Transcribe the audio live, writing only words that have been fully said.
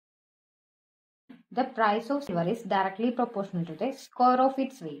The price of silver is directly proportional to the square of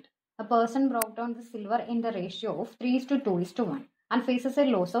its weight. A person broke down the silver in the ratio of 3:2:1 and faces a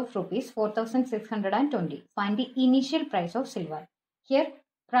loss of rupees 4,620. Find the initial price of silver. Here,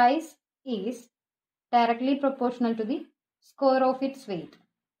 price is directly proportional to the square of its weight.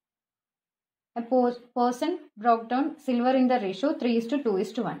 A person broke down silver in the ratio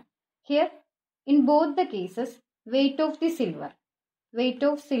 3:2:1. Here, in both the cases, weight of the silver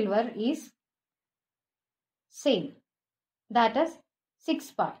is same, that is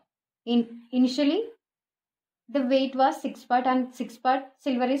 6 part. Initially the weight was 6 part, and 6 part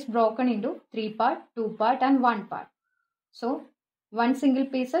silver is broken into 3 part, 2 part and 1 part. So one single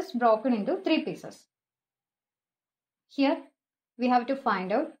piece is broken into 3 pieces. Here we have to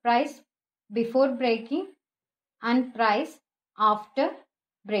find out price before breaking and price after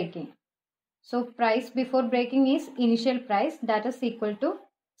breaking. So price before breaking is initial price, that is equal to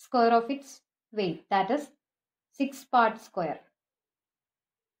square of its weight, that is 6 part square,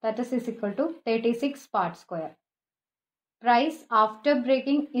 that is equal to 36 part square. Price after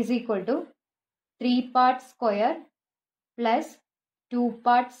breaking is equal to 3 part square plus 2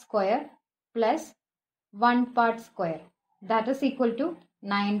 part square plus 1 part square, that is equal to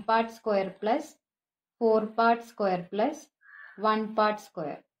 9 part square plus 4 part square plus 1 part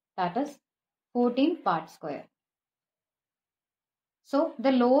square, that is 14 part square. So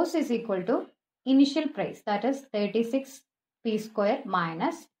the loss is equal to initial price, that is 36 p square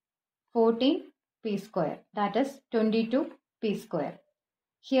minus 14 p square, that is 22 p square.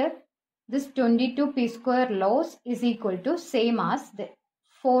 Here this 22 p square loss is equal to same as the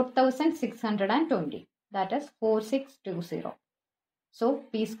 4620, that is 4620. So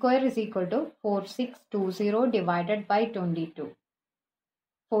p square is equal to 4620 divided by 22.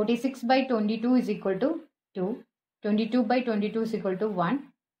 46 by 22 is equal to 2. 22 by 22 is equal to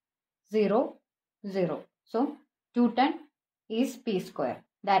 1, 0, 0. So 210 is p square.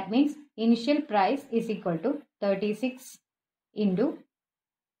 That means initial price is equal to 36 into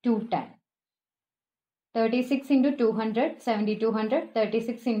 210. 36 into 200, 7200,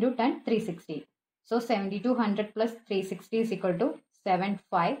 36 into 10, 360. So 7200 plus 360 is equal to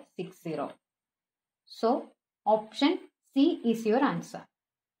 7560. So option C is your answer.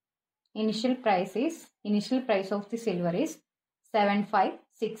 Initial price of the silver is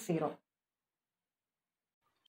 7560.